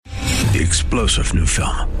The explosive new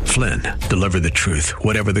film, Flynn, deliver the truth,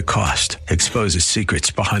 whatever the cost, exposes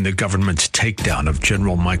secrets behind the government's takedown of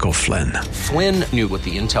General Michael Flynn. Flynn knew what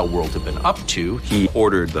the intel world had been up to. He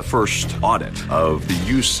ordered the first audit of the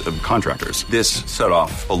use of contractors. This set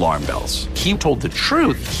off alarm bells. He told the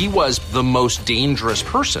truth. He was the most dangerous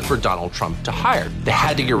person for Donald Trump to hire. They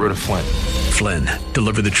had to get rid of Flynn. Flynn,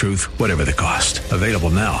 deliver the truth, whatever the cost. Available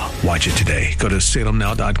now. Watch it today. Go to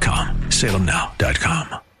salemnow.com.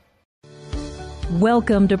 salemnow.com.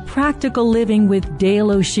 Welcome to Practical Living with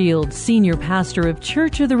Dale O'Shields, Senior Pastor of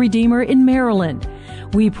Church of the Redeemer in Maryland.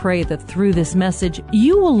 We pray that through this message,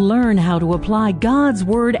 you will learn how to apply God's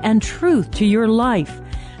Word and truth to your life.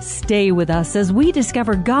 Stay with us as we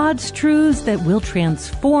discover God's truths that will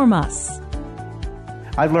transform us.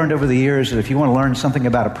 I've learned over the years that if you want to learn something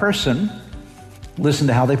about a person, listen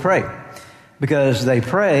to how they pray. Because they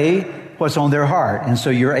pray what's on their heart. And so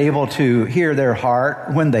you're able to hear their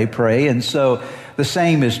heart when they pray. And so the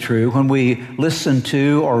same is true when we listen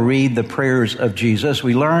to or read the prayers of Jesus.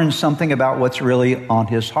 We learn something about what's really on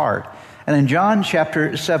his heart. And in John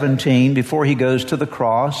chapter 17, before he goes to the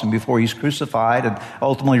cross and before he's crucified and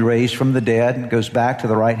ultimately raised from the dead and goes back to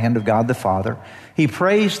the right hand of God the Father, he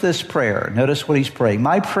prays this prayer. Notice what he's praying.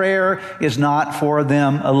 My prayer is not for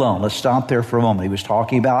them alone. Let's stop there for a moment. He was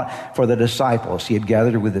talking about for the disciples. He had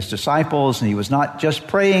gathered with his disciples, and he was not just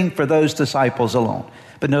praying for those disciples alone.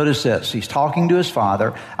 But notice this. He's talking to his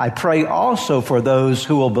Father. I pray also for those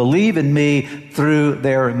who will believe in me through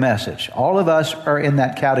their message. All of us are in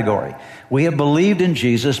that category. We have believed in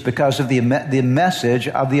Jesus because of the message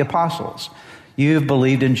of the apostles. You've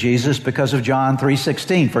believed in Jesus because of John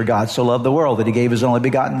 3:16. For God so loved the world that he gave his only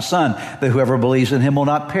begotten Son, that whoever believes in him will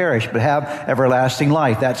not perish, but have everlasting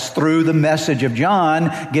life. That's through the message of John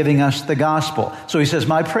giving us the gospel. So he says,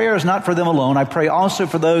 my prayer is not for them alone. I pray also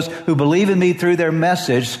for those who believe in me through their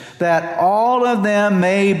message, that all of them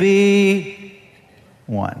may be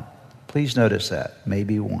one. Please notice that, may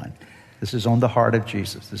be one. This is on the heart of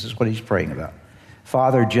Jesus. This is what he's praying about.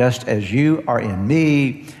 Father, just as you are in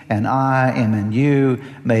me and I am in you,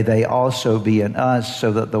 may they also be in us,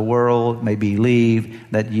 so that the world may believe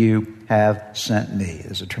that you have sent me.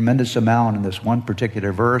 There's a tremendous amount in this one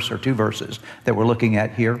particular verse or two verses that we're looking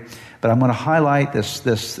at here. But I'm going to highlight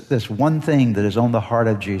this one thing that is on the heart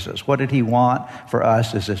of Jesus. What did he want for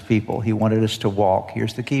us as his people? He wanted us to walk.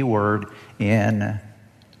 Here's the key word: in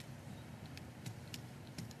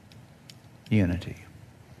unity.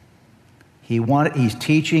 He's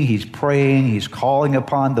teaching, he's praying, he's calling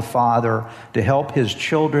upon the Father to help his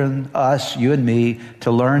children, us, you and me,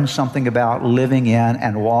 to learn something about living in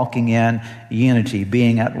and walking in unity,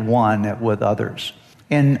 being at one with others.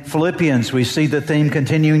 In Philippians, we see the theme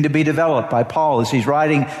continuing to be developed by Paul as he's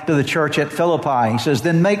writing to the church at Philippi. He says,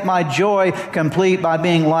 then make my joy complete by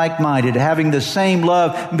being like-minded, having the same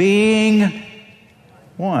love, being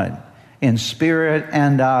one in spirit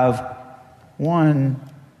and of one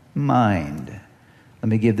mind. Let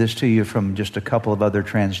me give this to you from just a couple of other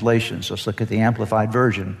translations. Let's look at the Amplified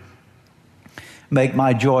Version. Make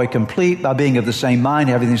my joy complete by being of the same mind,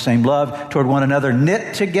 having the same love toward one another,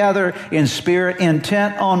 knit together in spirit,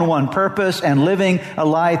 intent on one purpose, and living a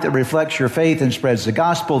life that reflects your faith and spreads the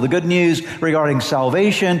gospel, the good news regarding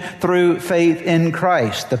salvation through faith in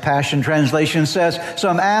Christ. The Passion Translation says, so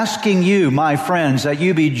I'm asking you, my friends, that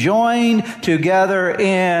you be joined together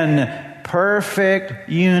in perfect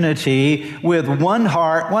unity with one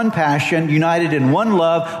heart, one passion, united in one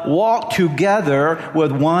love, walk together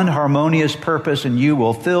with one harmonious purpose, and you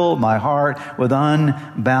will fill my heart with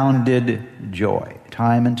unbounded joy.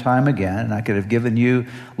 Time and time again, and I could have given you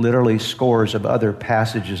literally scores of other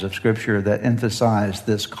passages of Scripture that emphasize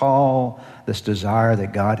this call, this desire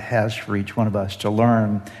that God has for each one of us to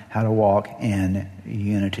learn how to walk in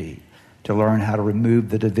unity, to learn how to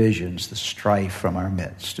remove the divisions, the strife from our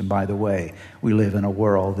midst. And by the way, we live in a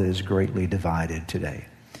world that is greatly divided today.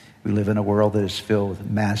 We live in a world that is filled with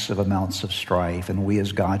massive amounts of strife, and we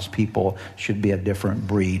as God's people should be a different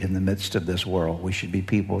breed in the midst of this world. We should be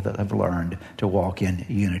people that have learned to walk in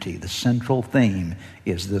unity. The central theme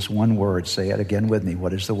is this one word. Say it again with me.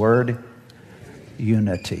 What is the word?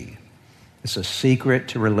 Unity. It's a secret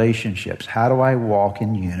to relationships. How do I walk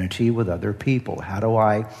in unity with other people? How do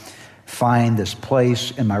I find this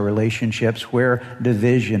place in my relationships where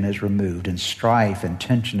division is removed and strife and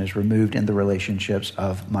tension is removed in the relationships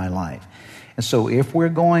of my life? And so if we're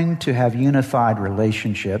going to have unified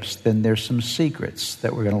relationships, then there's some secrets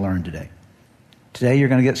that we're going to learn today. Today you're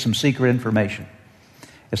going to get some secret information.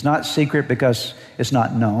 It's not secret because it's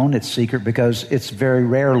not known. It's secret because it's very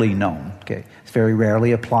rarely known. Okay, it's very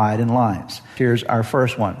rarely applied in lives. Here's our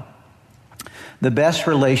first one. The best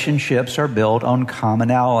relationships are built on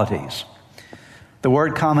commonalities. The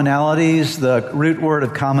word commonalities, the root word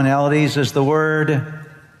of commonalities is the word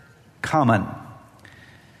common.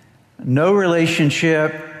 No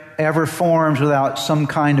relationship ever forms without some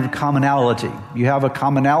kind of commonality. You have a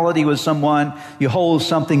commonality with someone, you hold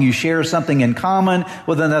something, you share something in common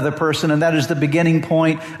with another person, and that is the beginning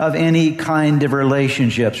point of any kind of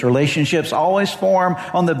relationships. Relationships always form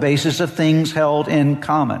on the basis of things held in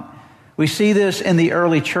common. We see this in the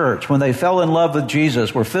early church when they fell in love with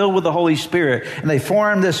Jesus, were filled with the Holy Spirit, and they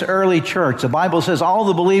formed this early church. The Bible says all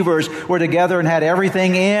the believers were together and had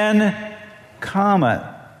everything in common.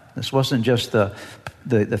 This wasn't just the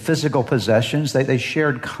physical possessions. They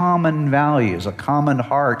shared common values, a common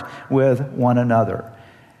heart with one another.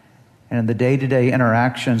 And in the day-to-day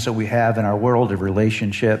interactions that we have in our world of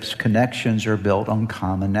relationships, connections are built on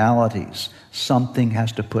commonalities. Something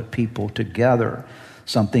has to put people together.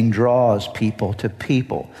 Something draws people to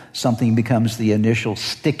people. Something becomes the initial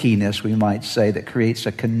stickiness, we might say, that creates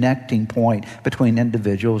a connecting point between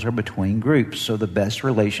individuals or between groups. So the best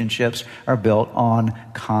relationships are built on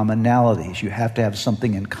commonalities. You have to have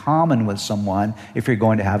something in common with someone if you're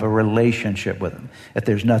going to have a relationship with them. If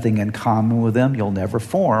there's nothing in common with them, you'll never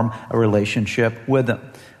form a relationship with them.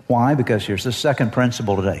 Why? Because here's the second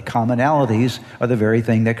principle today. Commonalities are the very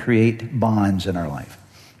thing that create bonds in our life.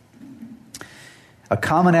 A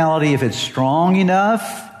commonality, if it's strong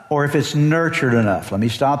enough or if it's nurtured enough. Let me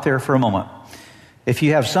stop there for a moment. If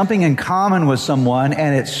you have something in common with someone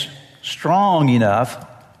and it's strong enough,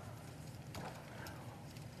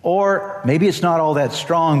 or maybe it's not all that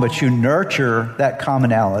strong, but you nurture that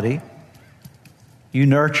commonality, you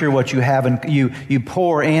nurture what you have, and you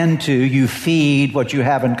pour into, you feed what you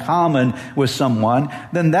have in common with someone,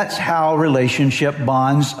 then that's how relationship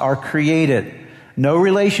bonds are created. No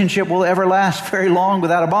relationship will ever last very long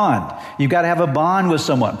without a bond. You've got to have a bond with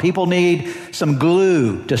someone. People need some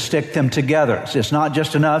glue to stick them together. So it's not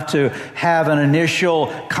just enough to have an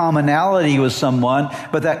initial commonality with someone,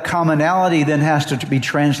 but that commonality then has to be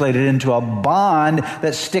translated into a bond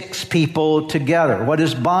that sticks people together. What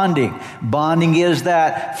is bonding? Bonding is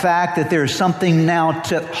that fact that there's something now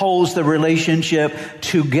that holds the relationship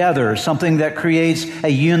together, something that creates a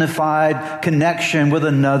unified connection with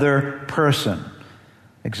another person.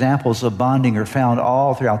 Examples of bonding are found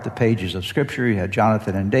all throughout the pages of Scripture. You have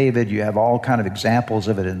Jonathan and David. You have all kind of examples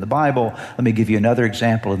of it in the Bible. Let me give you another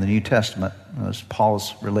example in the New Testament. It's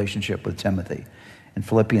Paul's relationship with Timothy. In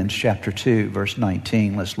Philippians chapter 2, verse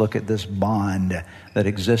 19, let's look at this bond that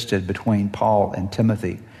existed between Paul and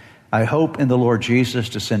Timothy. I hope in the Lord Jesus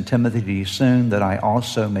to send Timothy to you soon, that I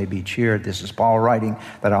also may be cheered. This is Paul writing,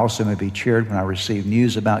 that I also may be cheered when I receive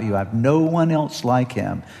news about you. I have no one else like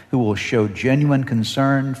him who will show genuine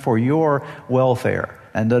concern for your welfare.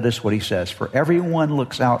 And notice what he says, for everyone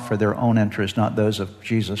looks out for their own interests, not those of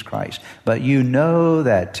Jesus Christ. But you know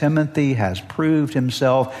that Timothy has proved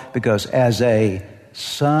himself, because as a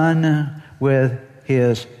son with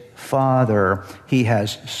his Father, he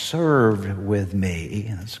has served with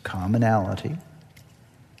me. That's commonality.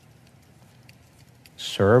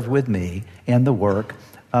 Served with me in the work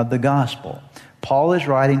of the gospel. Paul is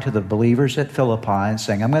writing to the believers at Philippi and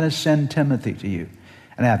saying, I'm going to send Timothy to you.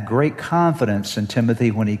 And I have great confidence in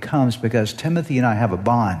Timothy when he comes, because Timothy and I have a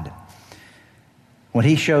bond. When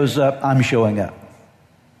he shows up, I'm showing up.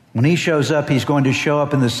 When he shows up, he's going to show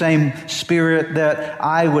up in the same spirit that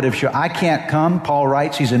I would have shown. I can't come. Paul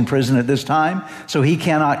writes he's in prison at this time, so he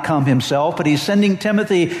cannot come himself. But he's sending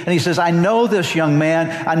Timothy, and he says, I know this young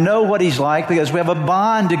man. I know what he's like, because we have a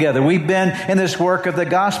bond together. We've been in this work of the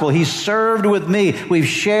gospel. He's served with me. We've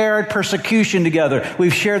shared persecution together.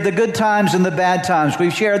 We've shared the good times and the bad times.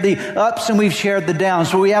 We've shared the ups and we've shared the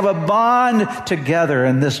downs. So we have a bond together,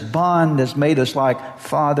 and this bond has made us like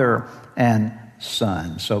father and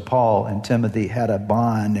son. So Paul and Timothy had a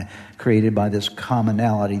bond created by this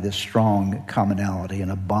commonality, this strong commonality.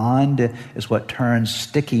 And a bond is what turns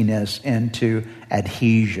stickiness into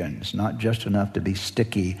adhesion. It's not just enough to be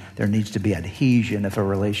sticky. There needs to be adhesion if a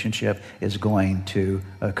relationship is going to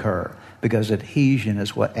occur. Because adhesion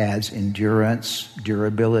is what adds endurance,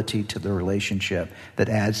 durability to the relationship, that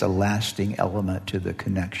adds a lasting element to the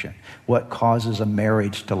connection. What causes a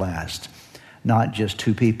marriage to last? Not just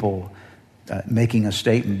two people making a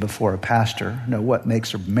statement before a pastor. No, what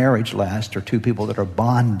makes a marriage last are two people that are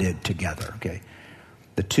bonded together, okay?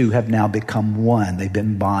 The two have now become one. They've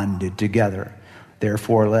been bonded together.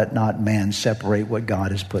 Therefore, let not man separate what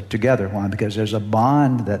God has put together. Why? Because there's a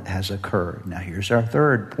bond that has occurred. Now, here's our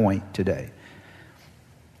third point today.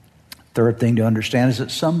 Third thing to understand is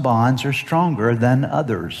that some bonds are stronger than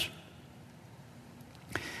others.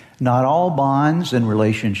 Not all bonds and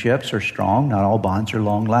relationships are strong. Not all bonds are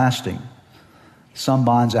long-lasting. Some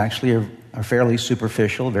bonds actually are fairly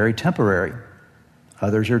superficial, very temporary.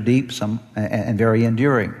 Others are deep, and very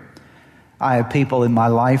enduring. I have people in my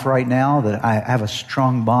life right now that I have a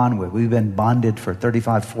strong bond with. We've been bonded for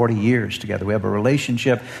 35, 40 years together. We have a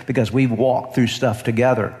relationship because we've walked through stuff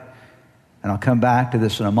together. And I'll come back to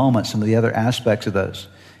this in a moment, some of the other aspects of those.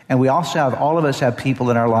 And we also all of us have people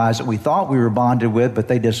in our lives that we thought we were bonded with, but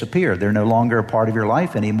they disappeared. They're no longer a part of your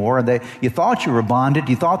life anymore. And you thought you were bonded,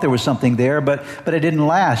 you thought there was something there, but it didn't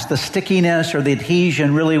last. The stickiness or the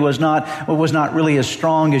adhesion really was not really as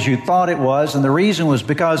strong as you thought it was. And the reason was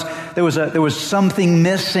because there was something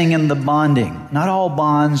missing in the bonding. Not all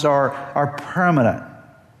bonds are permanent.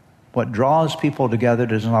 What draws people together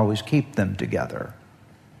doesn't always keep them together.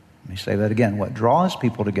 Let me say that again. What draws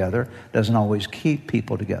people together doesn't always keep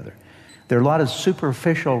people together. There are a lot of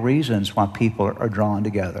superficial reasons why people are drawn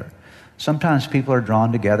together. Sometimes people are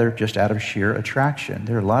drawn together just out of sheer attraction.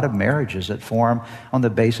 There are a lot of marriages that form on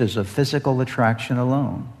the basis of physical attraction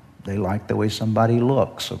alone. They like the way somebody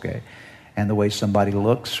looks, okay? And the way somebody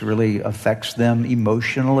looks really affects them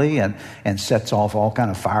emotionally and sets off all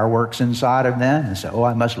kind of fireworks inside of them. And say, oh,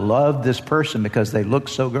 I must love this person because they look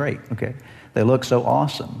so great, okay? They look so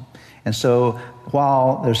awesome. And so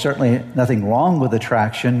while there's certainly nothing wrong with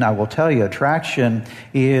attraction, I will tell you attraction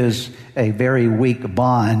is a very weak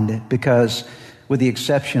bond because with the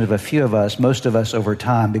exception of a few of us, most of us over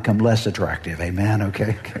time become less attractive. Amen?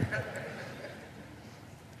 Okay.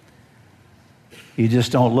 You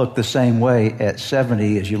just don't look the same way at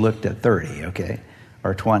 70 as you looked at 30, okay?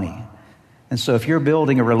 Or 20. And so if you're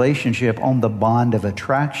building a relationship on the bond of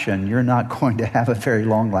attraction, you're not going to have a very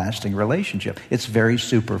long-lasting relationship. It's very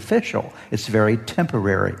superficial. It's very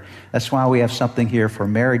temporary. That's why we have something here for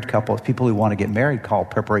married couples, people who want to get married,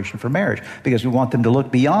 called preparation for marriage, because we want them to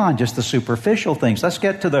look beyond just the superficial things. Let's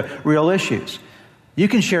get to the real issues. You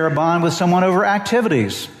can share a bond with someone over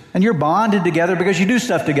activities, and you're bonded together because you do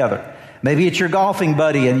stuff together. Maybe it's your golfing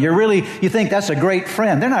buddy and you think that's a great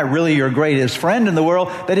friend. They're not really your greatest friend in the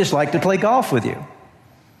world. They just like to play golf with you.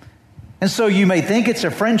 And so you may think it's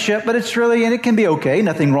a friendship, but it's really, and it can be okay,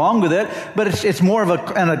 nothing wrong with it, but it's more of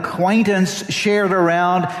an acquaintance shared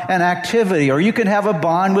around an activity. Or you can have a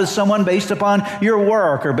bond with someone based upon your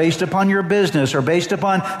work or based upon your business or based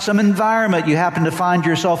upon some environment you happen to find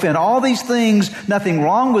yourself in. All these things, nothing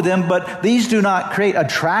wrong with them, but these do not create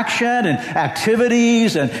attraction and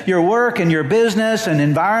activities and your work and your business and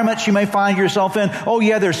environments you may find yourself in. Oh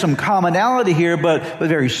yeah, there's some commonality here, but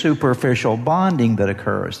very superficial bonding that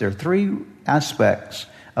occurs. There are three aspects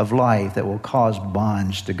of life that will cause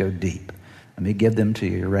bonds to go deep. Let me give them to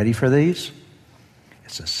you. You ready for these?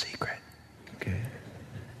 It's a secret. Okay.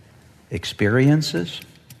 Experiences.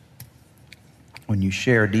 When you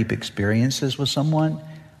share deep experiences with someone,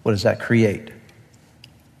 what does that create?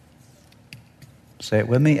 Say it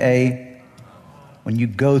with me. When you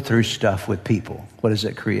go through stuff with people, what does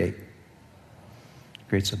it create? It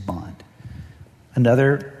creates a bond.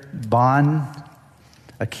 Another bond,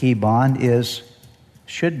 a key bond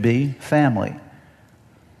should be family.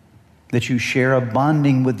 That you share a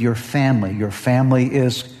bonding with your family. Your family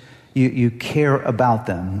is, you care about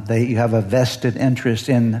them. You have a vested interest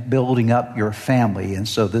in building up your family. And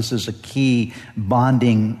so this is a key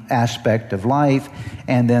bonding aspect of life.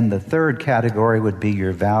 And then the third category would be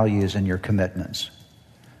your values and your commitments.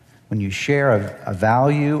 When you share a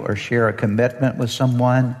value or share a commitment with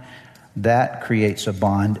someone, that creates a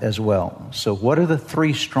bond as well. So what are the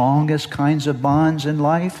three strongest kinds of bonds in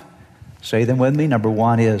life? Say them with me. Number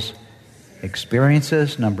one is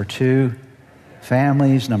experiences. Number two,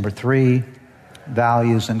 families. Number three,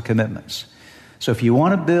 values and commitments. So if you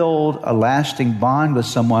want to build a lasting bond with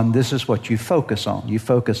someone, this is what you focus on. You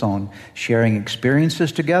focus on sharing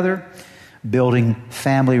experiences together, building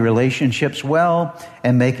family relationships well,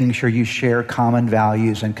 and making sure you share common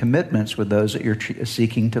values and commitments with those that you're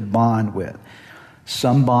seeking to bond with.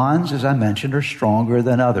 Some bonds, as I mentioned, are stronger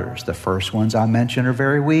than others. The first ones I mentioned are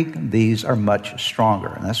very weak. These are much stronger.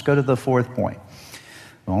 And let's go to the fourth point.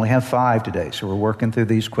 We only have 5 today, so we're working through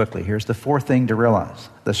these quickly. Here's the fourth thing to realize.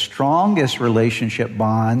 The strongest relationship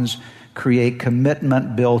bonds create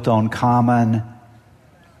commitment built on common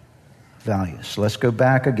values. So let's go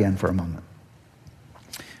back again for a moment.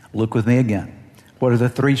 Look with me again. What are the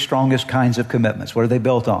 3 strongest kinds of commitments? What are they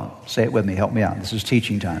built on? Say it with me. Help me out. This is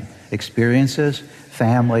teaching time. Experiences,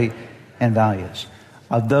 family, and values.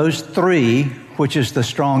 Of those 3, which is the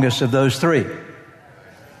strongest of those 3?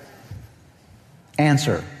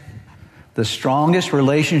 Answer. The strongest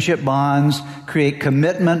relationship bonds create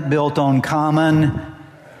commitment built on common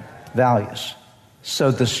values.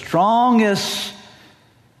 So the strongest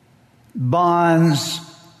bonds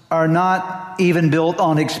are not even built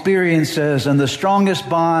on experiences, and the strongest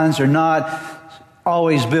bonds are not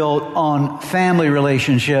always built on family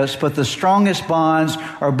relationships, but the strongest bonds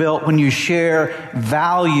are built when you share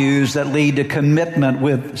values that lead to commitment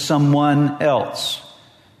with someone else.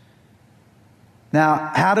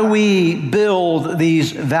 Now, how do we build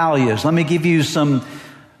these values? Let me give you some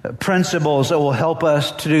principles that will help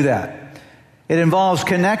us to do that. It involves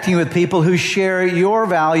connecting with people who share your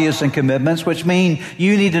values and commitments, which mean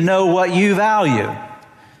you need to know what you value.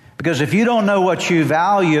 Because if you don't know what you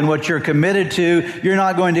value and what you're committed to, you're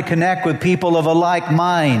not going to connect with people of a like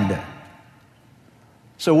mind.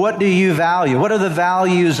 So what do you value? What are the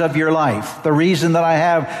values of your life? The reason that I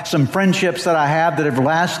have some friendships that I have that have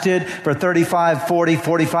lasted for 35, 40,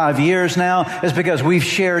 45 years now is because we've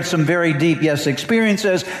shared some very deep,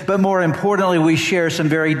 experiences, but more importantly, we share some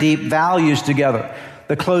very deep values together.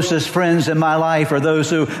 The closest friends in my life are those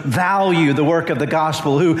who value the work of the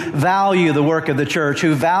gospel, who value the work of the church,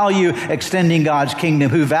 who value extending God's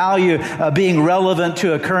kingdom, who value being relevant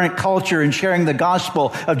to a current culture and sharing the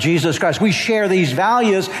gospel of Jesus Christ. We share these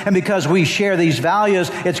values, and because we share these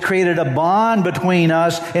values, it's created a bond between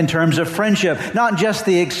us in terms of friendship. Not just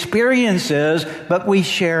the experiences, but we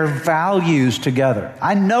share values together.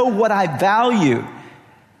 I know what I value.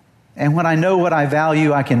 And when I know what I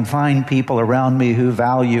value, I can find people around me who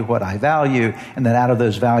value what I value, and then out of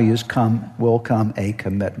those values will come a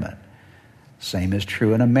commitment. Same is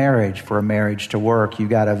true in a marriage. For a marriage to work, you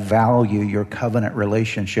got to value your covenant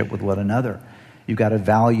relationship with one another. You got to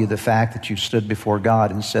value the fact that you stood before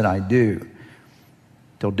God and said, I do.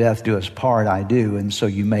 Till death do us part, I do. And so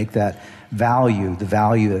you make that value. The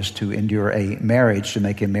value is to endure a marriage, to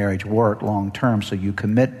make a marriage work long term, so you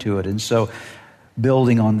commit to it. And so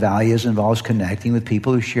building on values involves connecting with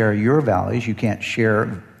people who share your values. You can't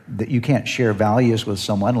share values with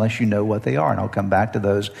someone unless you know what they are, and I'll come back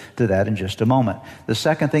to that in just a moment. The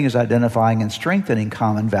second thing is identifying and strengthening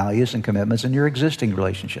common values and commitments in your existing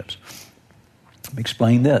relationships. Let me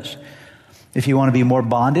explain this. If you want to be more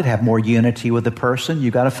bonded, have more unity with the person,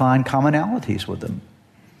 you've got to find commonalities with them.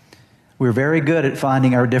 We're very good at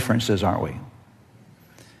finding our differences, aren't we?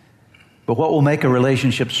 But what will make a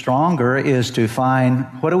relationship stronger is to find,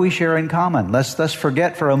 what do we share in common? Let's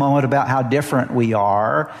forget for a moment about how different we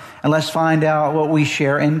are, and let's find out what we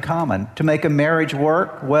share in common. To make a marriage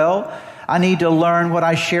work, well, I need to learn what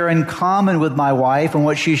I share in common with my wife and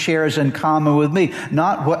what she shares in common with me.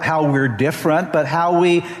 Not how we're different, but how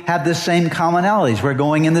we have the same commonalities. We're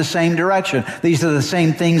going in the same direction. These are the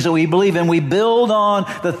same things that we believe in. We build on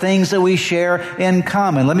the things that we share in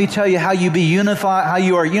common. Let me tell you how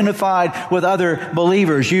you are unified with other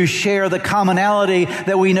believers. You share the commonality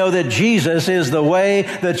that we know that Jesus is the way,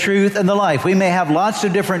 the truth, and the life. We may have lots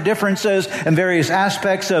of different differences and various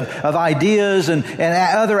aspects of ideas and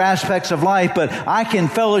other aspects of life, but I can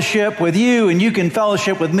fellowship with you and you can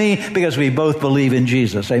fellowship with me because we both believe in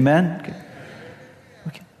Jesus. Amen?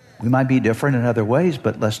 Okay. We might be different in other ways,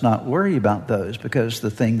 but let's not worry about those, because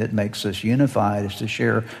the thing that makes us unified is to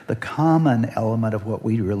share the common element of what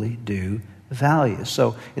we really do value.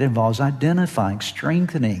 So it involves identifying,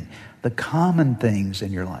 strengthening the common things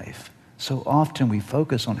in your life. So often we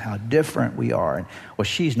focus on how different we are. And, well,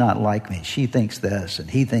 she's not like me. She thinks this and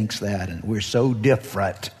he thinks that, and we're so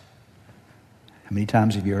different. How many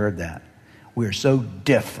times have you heard that? We're so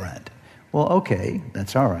different. Well, okay,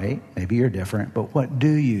 that's all right. Maybe you're different, but what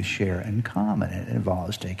do you share in common? It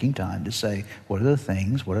involves taking time to say, what are the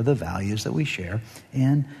things, what are the values that we share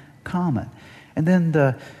in common? And then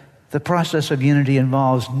the process of unity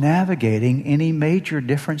involves navigating any major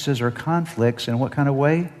differences or conflicts in what kind of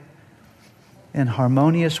way? In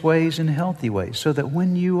harmonious ways and healthy ways, so that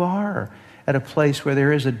when you are at a place where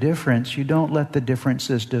there is a difference, you don't let the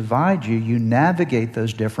differences divide you. You navigate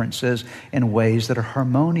those differences in ways that are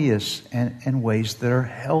harmonious and ways that are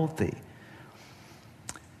healthy.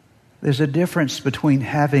 There's a difference between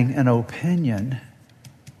having an opinion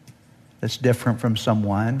that's different from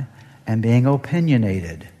someone and being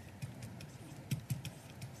opinionated.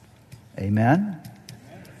 Amen?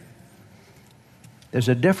 There's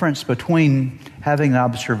a difference between having an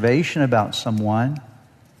observation about someone.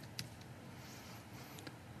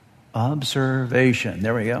 Observation,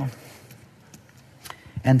 there we go.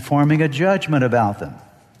 And forming a judgment about them.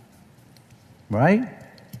 Right?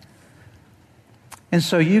 And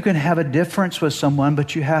so you can have a difference with someone,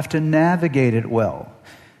 but you have to navigate it well.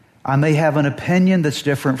 I may have an opinion that's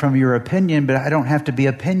different from your opinion, but I don't have to be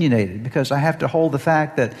opinionated, because I have to hold the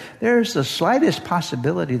fact that there's the slightest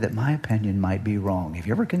possibility that my opinion might be wrong. Have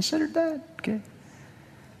you ever considered that? Okay.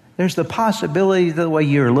 there's the possibility that the way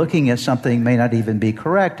you're looking at something may not even be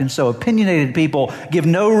correct. And so opinionated people give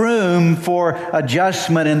no room for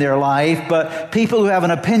adjustment in their life, but people who have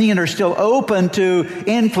an opinion are still open to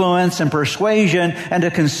influence and persuasion and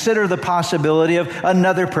to consider the possibility of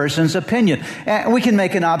another person's opinion. And we can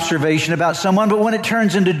make an observation about someone, but when it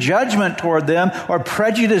turns into judgment toward them or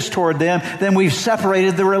prejudice toward them, then we've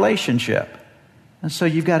separated the relationship. And so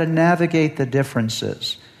you've got to navigate the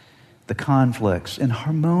differences, the conflicts, in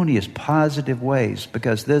harmonious, positive ways,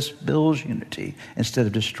 because this builds unity instead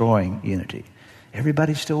of destroying unity.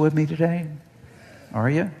 Everybody still with me today? Are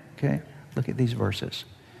you? Okay. Look at these verses.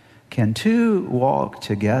 Can two walk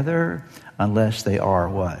together unless they are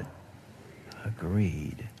what?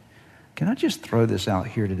 Agreed. Can I just throw this out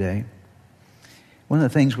here today? One of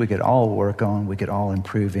the things we could all work on, we could all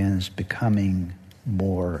improve in, is becoming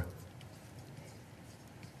more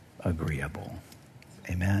agreeable.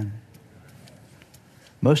 Amen?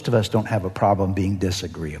 Most of us don't have a problem being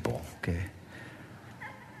disagreeable, okay?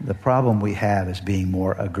 The problem we have is being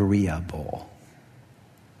more agreeable.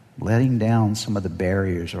 Letting down some of the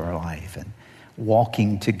barriers of our life and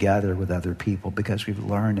walking together with other people because we've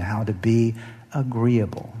learned how to be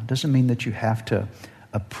agreeable. It doesn't mean that you have to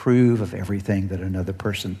approve of everything that another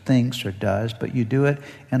person thinks or does, but you do it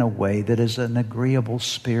in a way that is an agreeable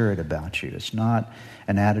spirit about you. It's not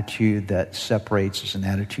an attitude that separates, it's an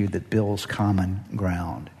attitude that builds common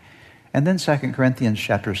ground. And then 2 Corinthians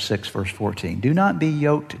chapter 6, verse 14. Do not be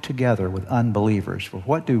yoked together with unbelievers, for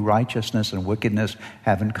what do righteousness and wickedness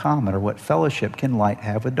have in common, or what fellowship can light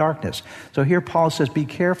have with darkness? So here Paul says, be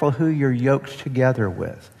careful who you're yoked together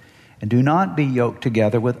with. And do not be yoked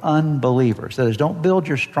together with unbelievers. That is, don't build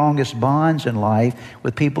your strongest bonds in life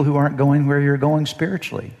with people who aren't going where you're going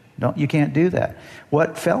spiritually. You can't do that.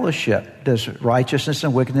 What fellowship does righteousness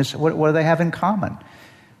and wickedness, what do they have in common?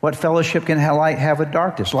 What fellowship can light have with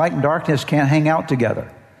darkness? Light and darkness can't hang out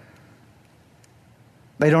together.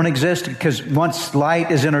 They don't exist because once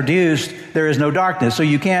light is introduced, there is no darkness. So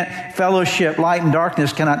you can't fellowship. Light and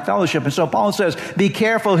darkness cannot fellowship. And so Paul says, be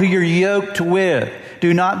careful who you're yoked with.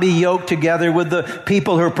 Do not be yoked together with the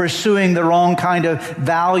people who are pursuing the wrong kind of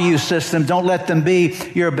value system. Don't let them be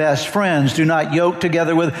your best friends. Do not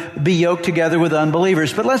be yoked together with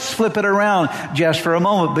unbelievers. But let's flip it around just for a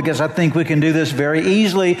moment, because I think we can do this very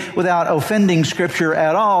easily without offending Scripture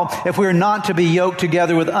at all. If we're not to be yoked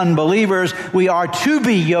together with unbelievers, we are to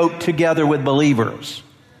be yoked together with believers.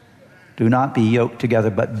 Do not be yoked together,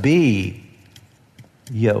 but be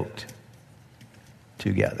yoked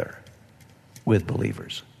together with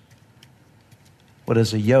believers. What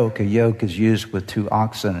is a yoke? A yoke is used with two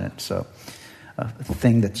oxen. It's a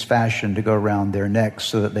thing that's fashioned to go around their necks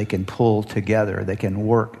so that they can pull together, they can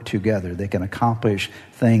work together, they can accomplish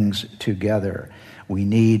things together. We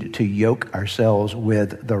need to yoke ourselves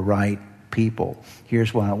with the right people.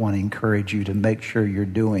 Here's what I want to encourage you to make sure you're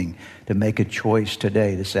doing, to make a choice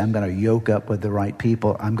today to say, I'm going to yoke up with the right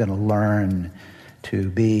people. I'm going to learn to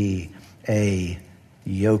be a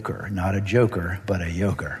yoker, not a joker, but a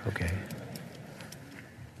yoker, okay?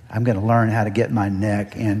 I'm going to learn how to get my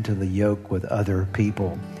neck into the yoke with other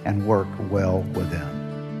people and work well with them.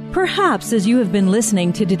 Perhaps as you have been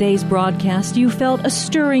listening to today's broadcast, you felt a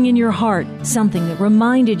stirring in your heart, something that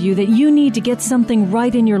reminded you that you need to get something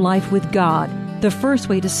right in your life with God. The first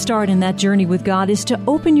way to start in that journey with God is to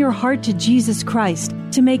open your heart to Jesus Christ,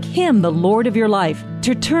 to make Him the Lord of your life,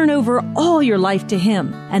 to turn over all your life to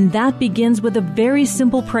Him. And that begins with a very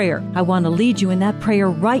simple prayer. I want to lead you in that prayer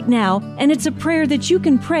right now, and it's a prayer that you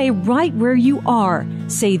can pray right where you are.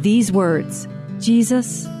 Say these words: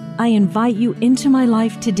 Jesus, I invite you into my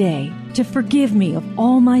life today to forgive me of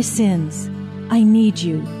all my sins. I need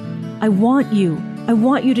you. I want you. I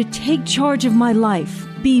want you to take charge of my life.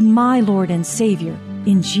 Be my Lord and Savior,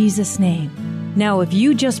 in Jesus' name. Now, if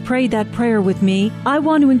you just prayed that prayer with me, I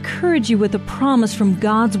want to encourage you with a promise from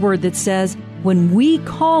God's Word that says, when we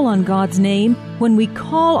call on God's name, when we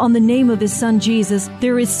call on the name of His Son Jesus,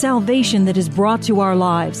 there is salvation that is brought to our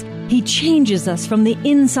lives. He changes us from the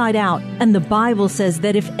inside out. And the Bible says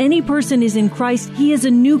that if any person is in Christ, he is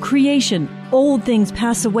a new creation. Old things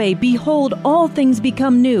pass away. Behold, all things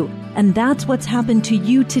become new. And that's what's happened to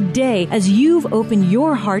you today as you've opened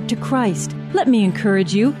your heart to Christ. Let me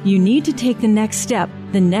encourage you, you need to take the next step.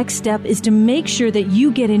 The next step is to make sure that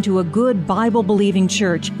you get into a good Bible-believing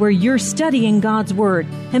church where you're studying God's Word.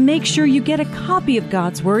 And make sure you get a copy of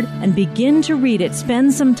God's Word and begin to read it.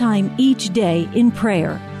 Spend some time each day in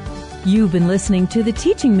prayer. You've been listening to the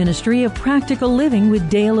teaching ministry of Practical Living with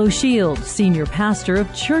Dale O'Shield, Senior Pastor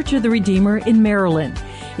of Church of the Redeemer in Maryland.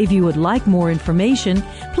 If you would like more information,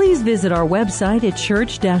 please visit our website at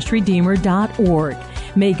church-redeemer.org.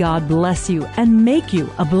 May God bless you and make you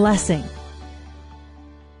a blessing.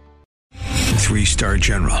 3-star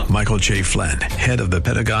General Michael J. Flynn, head of the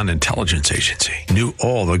Pentagon Intelligence Agency, knew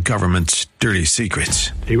all the government's dirty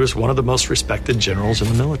secrets. He was one of the most respected generals in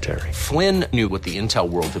the military. Flynn knew what the intel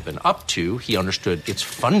world had been up to. He understood its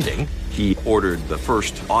funding. He ordered the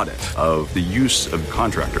first audit of the use of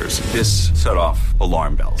contractors. This set off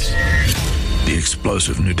alarm bells. The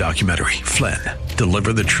explosive new documentary, Flynn,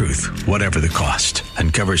 Deliver the Truth, Whatever the Cost,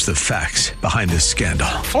 uncovers the facts behind this scandal.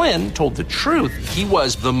 Flynn told the truth. He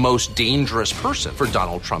was the most dangerous person for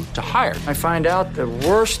Donald Trump to hire. I find out the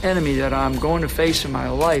worst enemy that I'm going to face in my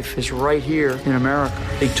life is right here in America.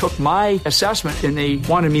 They took my assessment and they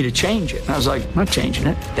wanted me to change it. And I was like, I'm not changing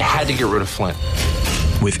it. They had to get rid of Flynn.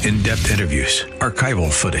 With in-depth interviews,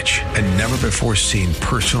 archival footage, and never-before-seen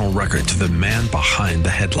personal records of the man behind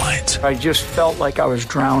the headlines. I just felt like I was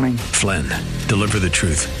drowning. Flynn, Deliver the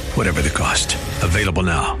Truth, Whatever the Cost. Available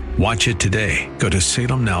now. Watch it today. Go to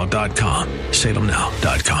salemnow.com.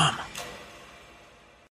 salemnow.com.